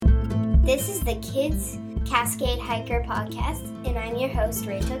This is the Kids Cascade Hiker Podcast, and I'm your host,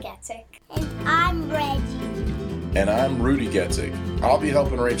 Rachel Getzik. And I'm Reggie. And I'm Rudy Getzik. I'll be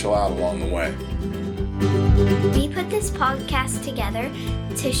helping Rachel out along the way. We put this podcast together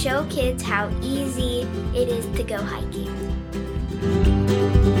to show kids how easy it is to go hiking.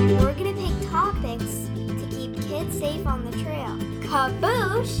 We're going to pick topics to keep kids safe on the trail.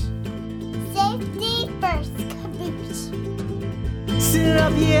 Kaboosh! Safety first, kaboosh. Sitting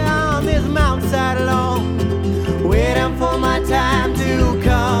up here on this mountainside alone, waiting for my time to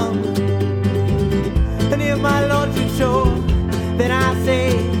come. And if my Lord should show, then I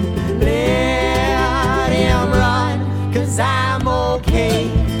say, let him run, 'cause I'm okay,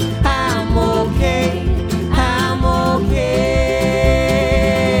 I'm okay, I'm okay.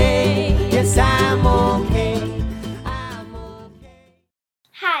 Yes, I'm okay, I'm okay.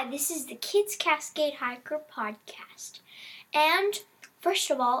 Hi, this is the Kids Cascade Hiker Podcast. And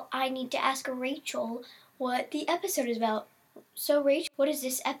first of all, I need to ask Rachel what the episode is about. So, Rachel, what is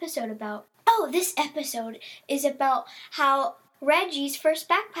this episode about? Oh, this episode is about how Reggie's first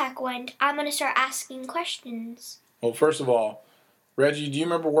backpack went. I'm going to start asking questions. Well, first of all, Reggie, do you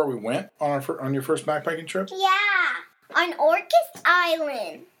remember where we went on your first backpacking trip? Yeah, on Orcas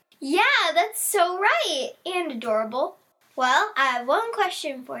Island. Yeah, that's so right. And adorable. Well, I have one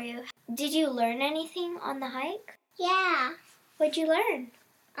question for you. Did you learn anything on the hike? Yeah. What'd you learn?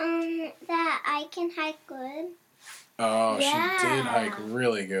 That I can hike good. Oh, Yeah. She did hike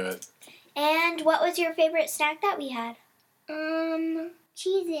really good. And what was your favorite snack that we had?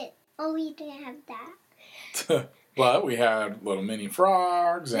 Cheez-It. Oh, we didn't have that. But we had little mini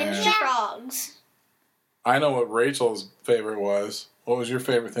frogs. And Mini frogs. I know what Rachel's favorite was. What was your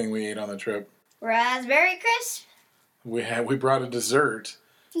favorite thing we ate on the trip? Raspberry crisp. We brought a dessert,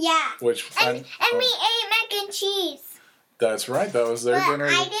 Yeah. which And we ate mac and cheese. That's right. That was their But dinner.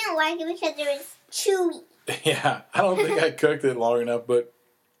 I didn't like it because it was chewy. Yeah, I don't think I cooked it long enough, but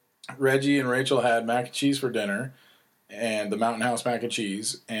Reggie and Rachel had mac and cheese for dinner, and the Mountain House mac and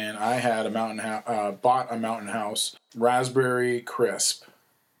cheese, and I had bought a Mountain House raspberry crisp,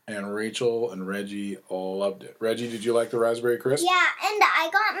 and Rachel and Reggie loved it. Reggie, did you like the raspberry crisp? Yeah, and I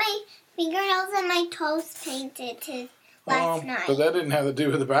got my fingernails and my toes painted last night. But that didn't have to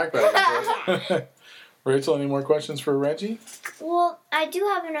do with the backpack. Rachel, any more questions for Reggie? Well, I do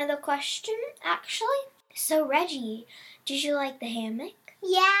have another question, actually. So, Reggie, did you like the hammock?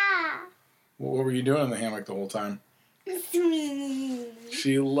 Yeah. What were you doing in the hammock the whole time? Sweet.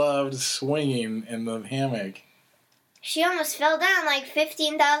 She loved swinging in the hammock. She almost fell down like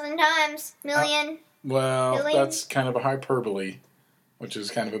 15,000 times. Million. Well, Really? that's kind of a hyperbole, which is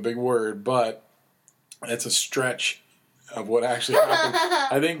kind of a big word, but it's a stretch of what actually happened.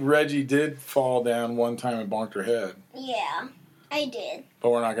 I think Reggie did fall down one time and bonked her head, Yeah, I did.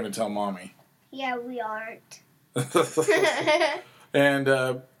 but we're not going to tell Mommy. Yeah, we aren't. And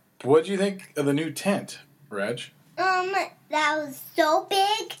what do you think of the new tent, Reg? That was so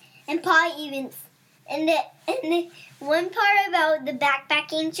big, and probably even, and the one part about the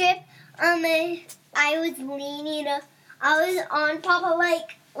backpacking trip, I was leaning, I was on Papa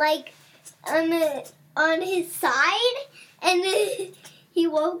on his side, and he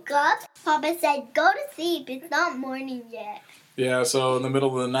woke up. Papa said, "Go to sleep. It's not morning yet." Yeah, so in the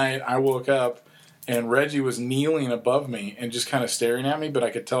middle of the night, I woke up, and Reggie was kneeling above me and just kind of staring at me, but I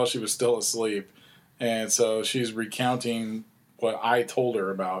could tell she was still asleep. And so she's recounting what I told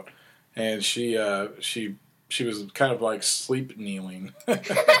her about, and she was kind of like sleep kneeling.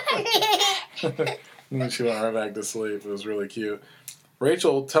 And then she went right back to sleep. It was really cute.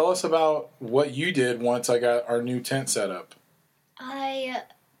 Rachel, tell us about what you did once I got our new tent set up. I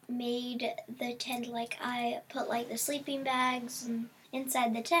made the tent, I put the sleeping bags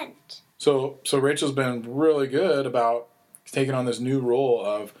inside the tent. So Rachel's been really good about taking on this new role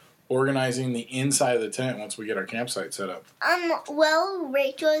of organizing the inside of the tent once we get our campsite set up. While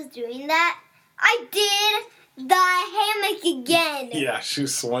Rachel was doing that, I did the hammock again. Yeah,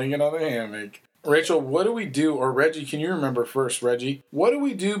 she's swinging on the hammock. Rachel, what do we do, or Reggie, can you remember first, Reggie? What do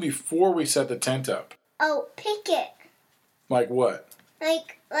we do before we set the tent up? Oh, pick it. Like what?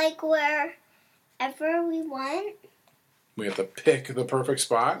 Like wherever we want. We have to pick the perfect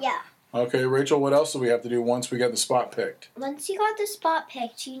spot? Yeah. Okay, Rachel, what else do we have to do once we get the spot picked? Once you got the spot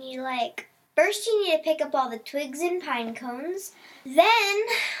picked, you need first you need to pick up all the twigs and pine cones. Then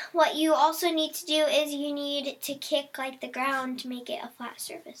what you also need to do is you need to kick the ground to make it a flat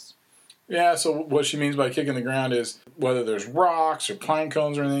surface. Yeah, so what she means by kicking the ground is whether there's rocks or pine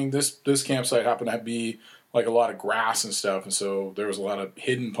cones or anything, this campsite happened to be a lot of grass and stuff, and so there was a lot of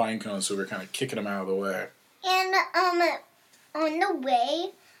hidden pine cones, so we were kind of kicking them out of the way. And on the way,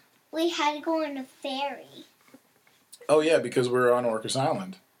 we had to go on a ferry. Oh, yeah, because we were on Orcas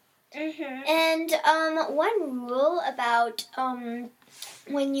Island. Mm-hmm. And one rule about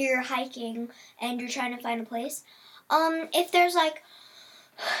when you're hiking and you're trying to find a place, if there's like,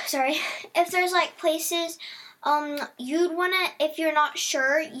 if there's like places, you'd wanna, if you're not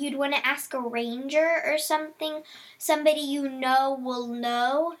sure, you'd wanna ask a ranger or something, somebody you know will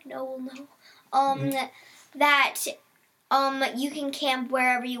know, that you can camp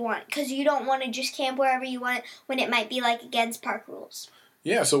wherever you want, because you don't want to just camp wherever you want when it might be like against park rules.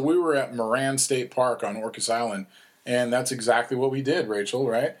 Yeah, so we were at Moran State Park on Orcas Island, and that's exactly what we did, Rachel,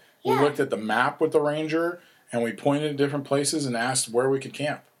 right? Yeah. We looked at the map with the ranger, and we pointed at different places and asked where we could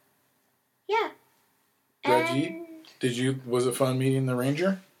camp. Yeah. Reggie, was it fun meeting the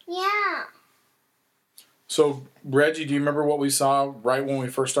ranger? Yeah. So, Reggie, do you remember what we saw right when we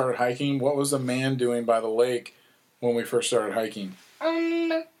first started hiking? What was the man doing by the lake when we first started hiking?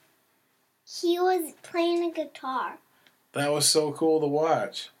 He was playing a guitar. That was so cool to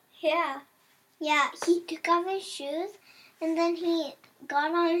watch. Yeah. Yeah, he took off his shoes and then he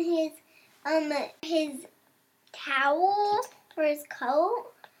got on his towel or his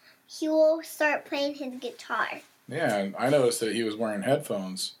coat. He will start playing his guitar. Yeah, and I noticed that he was wearing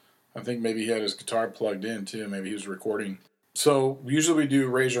headphones. I think maybe he had his guitar plugged in too. Maybe he was recording. So usually we do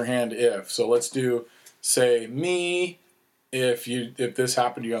raise your hand if. So let's do, say, me if this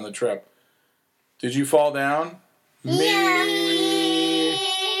happened to you on the trip. Did you fall down? Me.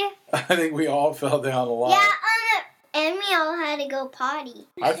 I think we all fell down a lot. Yeah, and we all had to go potty.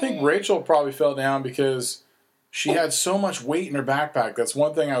 I think Rachel probably fell down because she had so much weight in her backpack. That's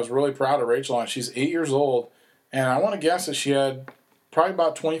one thing I was really proud of Rachel on. She's 8 years old, and I want to guess that she had probably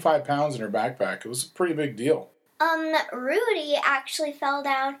about 25 pounds in her backpack. It was a pretty big deal. Rudy actually fell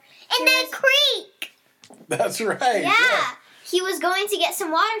down In the creek! That's right. Yeah. He was going to get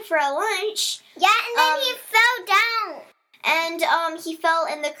some water for a lunch. Yeah, and then he fell down. And he fell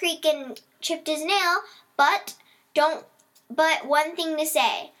in the creek and chipped his nail. But one thing to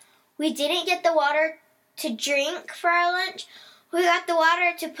say, we didn't get the water to drink for our lunch. We got the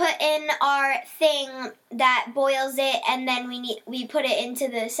water to put in our thing that boils it, and then we put it into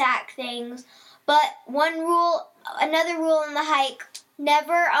the sack things. But another rule in the hike: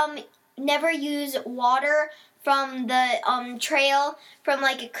 never use water from the trail from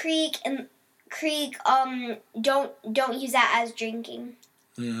like a creek and don't use that as drinking.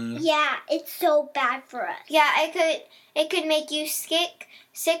 Mm-hmm. Yeah, it's so bad for us. Yeah, it could make you sick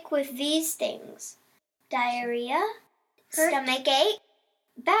with these things: diarrhea, stomach ache,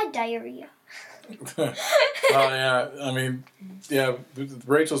 bad diarrhea. Oh yeah, I mean, yeah.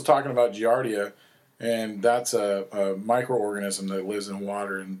 Rachel's talking about Giardia, and that's a microorganism that lives in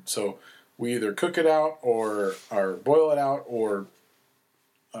water, and so we either cook it out or boil it out or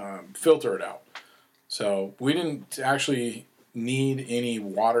filter it out. So we didn't actually need any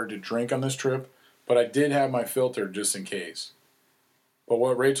water to drink on this trip, but I did have my filter just in case. But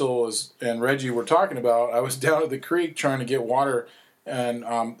what Rachel and Reggie were talking about, I was down at the creek trying to get water, and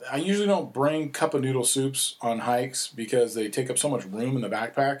I usually don't bring cup of noodle soups on hikes because they take up so much room in the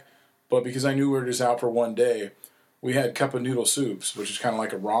backpack. But because I knew we were just out for one day, we had cup of noodle soups, which is kind of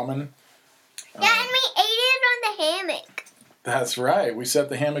like a ramen. Yeah, and we ate it on the hammock. That's right. We set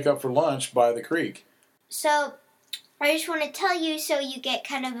the hammock up for lunch by the creek. So I just want to tell you so you get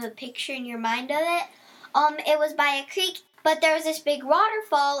kind of a picture in your mind of it. It was by a creek, but there was this big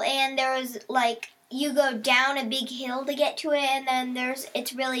waterfall, and there was like you go down a big hill to get to it, and then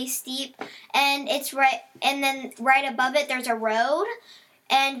it's really steep, and then right above it there's a road,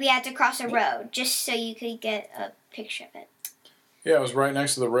 and we had to cross a road just so you could get a picture of it. Yeah, it was right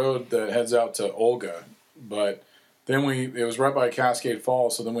next to the road that heads out to Olga, but then it was right by Cascade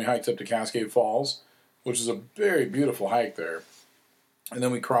Falls, so then we hiked up to Cascade Falls, which is a very beautiful hike there. And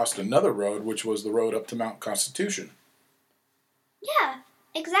then we crossed another road, which was the road up to Mount Constitution. Yeah,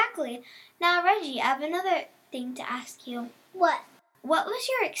 exactly. Now, Reggie, I have another thing to ask you. What? What was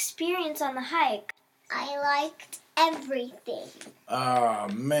your experience on the hike? I liked everything. Ah,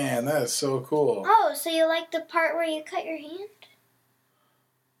 man, that is so cool. Oh, so you liked the part where you cut your hand?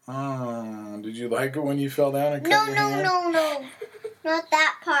 Oh, did you like it when you fell down and cut your hand? No. Not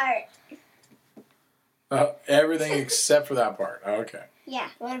that part. Everything except for that part. Okay. Yeah.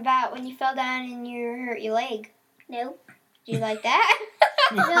 What about when you fell down and you hurt your leg? No. Did you like that?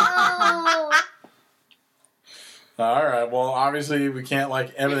 No. All right. Well, obviously we can't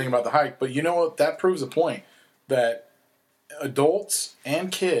like everything about the hike, but you know what? That proves a point that adults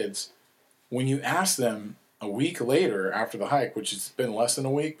and kids, when you ask them a week later after the hike, which has been less than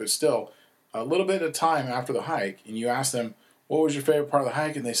a week, but still a little bit of time after the hike, and you ask them, what was your favorite part of the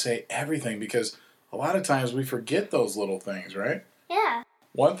hike? And they say everything, because a lot of times we forget those little things, right? Yeah.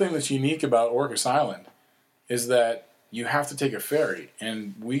 One thing that's unique about Orcas Island is that you have to take a ferry.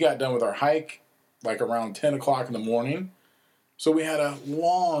 And we got done with our hike like around 10 o'clock in the morning. So we had a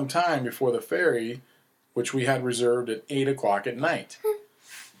long time before the ferry, which we had reserved at 8 o'clock at night.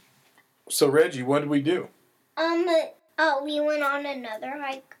 So, Reggie, what did we do? We went on another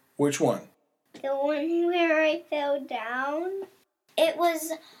hike. Which one? The one where I fell down. It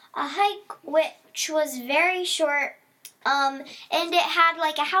was a hike which was very short, and it had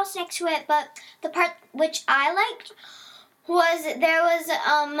like a house next to it, but the part which I liked was there was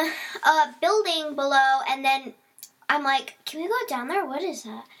a building below, and then I'm like, can we go down there? What is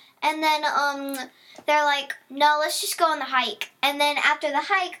that? And then they're like, no, let's just go on the hike. And then after the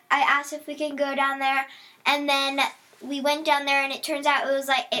hike, I asked if we could go down there, and then we went down there, and it turns out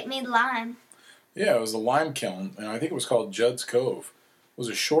it made lime. Yeah, it was a lime kiln, and I think it was called Judd's Cove. It was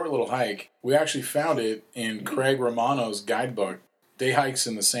a short little hike. We actually found it in Craig Romano's guidebook, Day Hikes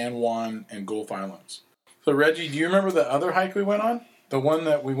in the San Juan and Gulf Islands. So, Reggie, do you remember the other hike we went on? The one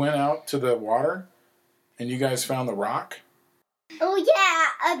that we went out to the water, and you guys found the rock? Oh,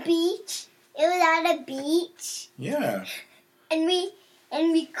 yeah, a beach. It was at a beach. Yeah. And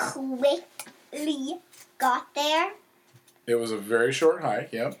we quickly got there. It was a very short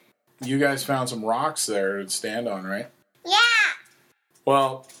hike, yep. You guys found some rocks there to stand on, right? Yeah.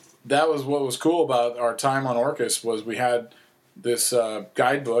 Well, that was what was cool about our time on Orcas, was we had this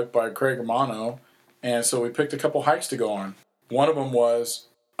guidebook by Craig Romano, and so we picked a couple hikes to go on. One of them was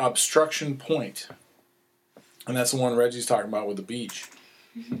Obstruction Point, and that's the one Reggie's talking about with the beach.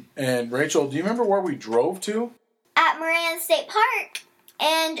 And Rachel, do you remember where we drove to? At Moran State Park.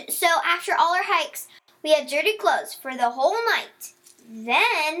 And so after all our hikes, we had dirty clothes for the whole night.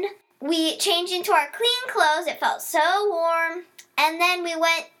 Then we changed into our clean clothes. It felt so warm. And then we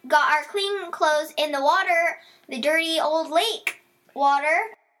got our clean clothes in the water, the dirty old lake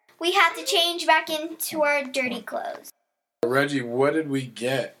water. We had to change back into our dirty clothes. Reggie, what did we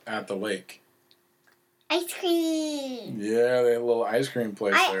get at the lake? Ice cream. Yeah, they had a little ice cream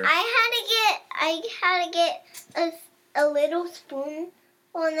place there. I had to get a little spoon,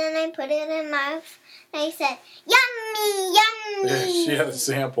 and then I put it in my mouth, and I said, "Yummy, yummy." Yeah, she had a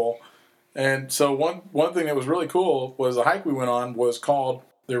sample. And so one thing that was really cool was the hike we went on was called,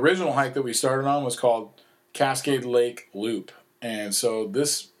 the original hike that we started on was called Cascade Lake Loop. And so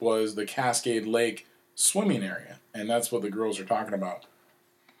this was the Cascade Lake swimming area. And that's what the girls are talking about.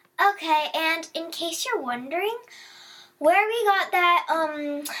 Okay, and in case you're wondering, where we got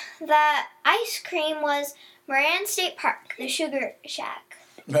that ice cream was Moran State Park, the Sugar Shack.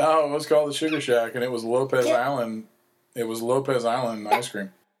 No, it was called the Sugar Shack, and it was Lopez Island. It was Lopez Island ice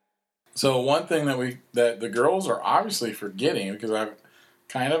cream. So one thing that the girls are obviously forgetting, because I've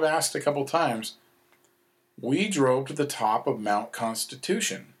kind of asked a couple times, we drove to the top of Mount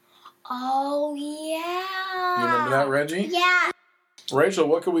Constitution. Oh, yeah. You remember that, Reggie? Yeah. Rachel,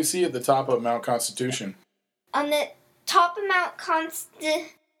 what could we see at the top of Mount Constitution? On the top of Mount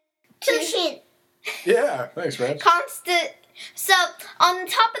Constitution. Yeah, thanks, Reg. So on the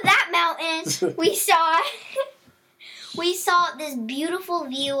top of that mountain, we saw this beautiful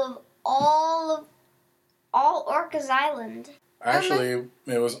view of all Orcas Island. Actually,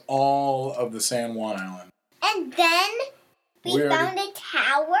 it was all of the San Juan Island. And then we found a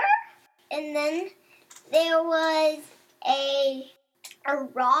tower, and then there was a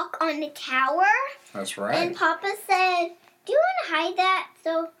rock on the tower. That's right. And Papa said, "Do you want to hide that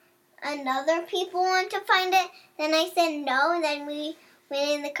so another people want to find it?" Then I said no, and then we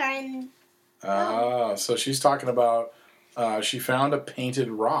went in the car and... So she's talking about, she found a painted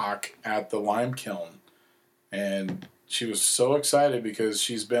rock at the lime kiln. And she was so excited because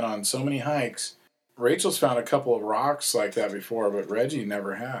she's been on so many hikes. Rachel's found a couple of rocks like that before, but Reggie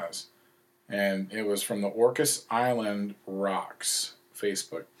never has. And it was from the Orcas Island Rocks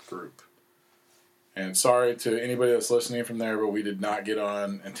Facebook group. And sorry to anybody that's listening from there, but we did not get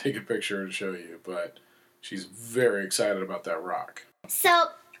on and take a picture to show you. But she's very excited about that rock. So,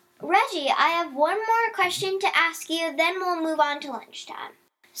 Reggie, I have one more question to ask you, then we'll move on to lunchtime.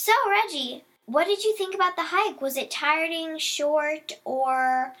 So, Reggie, what did you think about the hike? Was it tiring, short,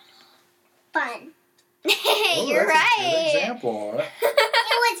 or... fun? You're right. That's a good example. Huh?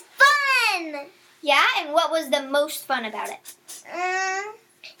 It was fun! Yeah, and what was the most fun about it?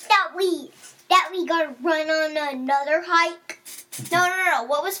 That we got to run on another hike. No.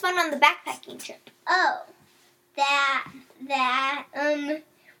 What was fun on the backpacking trip? Oh,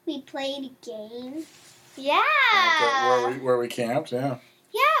 we played a game. Yeah. Where we camped, yeah.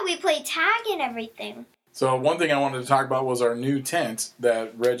 Yeah, we played tag and everything. So one thing I wanted to talk about was our new tent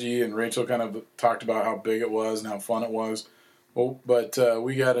that Reggie and Rachel kind of talked about how big it was and how fun it was. Well, but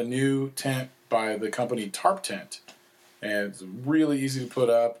we got a new tent by the company Tarp Tent. And it's really easy to put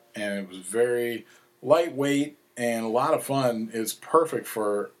up, and it was very lightweight and a lot of fun. It's perfect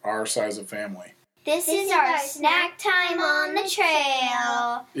for our size of family. This is our snack time on the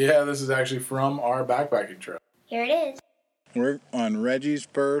trail. Yeah, this is actually from our backpacking trip. Here it is. We're on Reggie's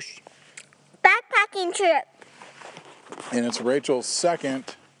first, Backpacking trip. and it's Rachel's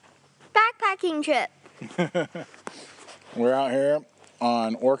second. Backpacking trip. We're out here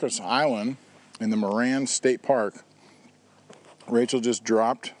on Orcas Island in the Moran State Park. Rachel just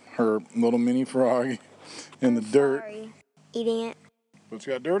dropped her little mini frog in the dirt. Sorry. Eating it. But it's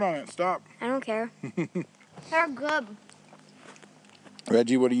got dirt on it. Stop. I don't care. They're good.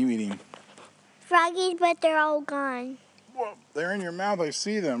 Reggie, what are you eating? Froggies, but they're all gone. Well, they're in your mouth. I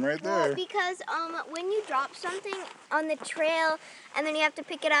see them right there. Well, because when you drop something on the trail and then you have to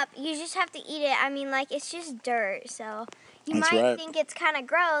pick it up, you just have to eat it. I mean, like, it's just dirt, so you That's might right. think it's kind of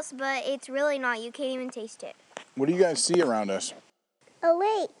gross, but it's really not. You can't even taste it. What do you guys see around us? A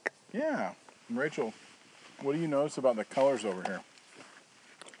lake. Yeah. Rachel, what do you notice about the colors over here?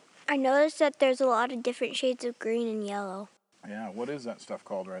 I noticed that there's a lot of different shades of green and yellow. Yeah, what is that stuff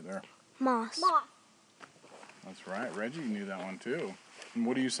called right there? Moss. That's right. Reggie knew that one too. And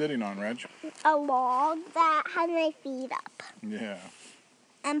what are you sitting on, Reg? A log that has my feet up. Yeah.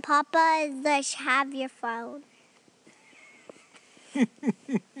 And Papa is the have your phone.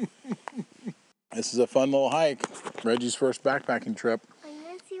 This is a fun little hike. Reggie's first backpacking trip.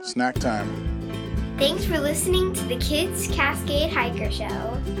 Snack time. Thanks for listening to the Kids Cascade Hiker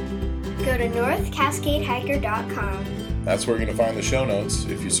Show. Go to northcascadehiker.com. That's where you're going to find the show notes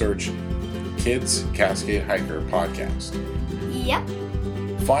if you search Kids Cascade Hiker Podcast. Yep.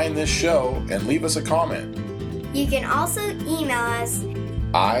 Find this show and leave us a comment. You can also email us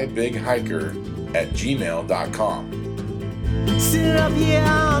ibighiker@gmail.com. Sitting up here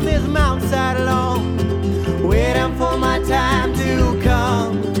on this mountainside alone, waiting for my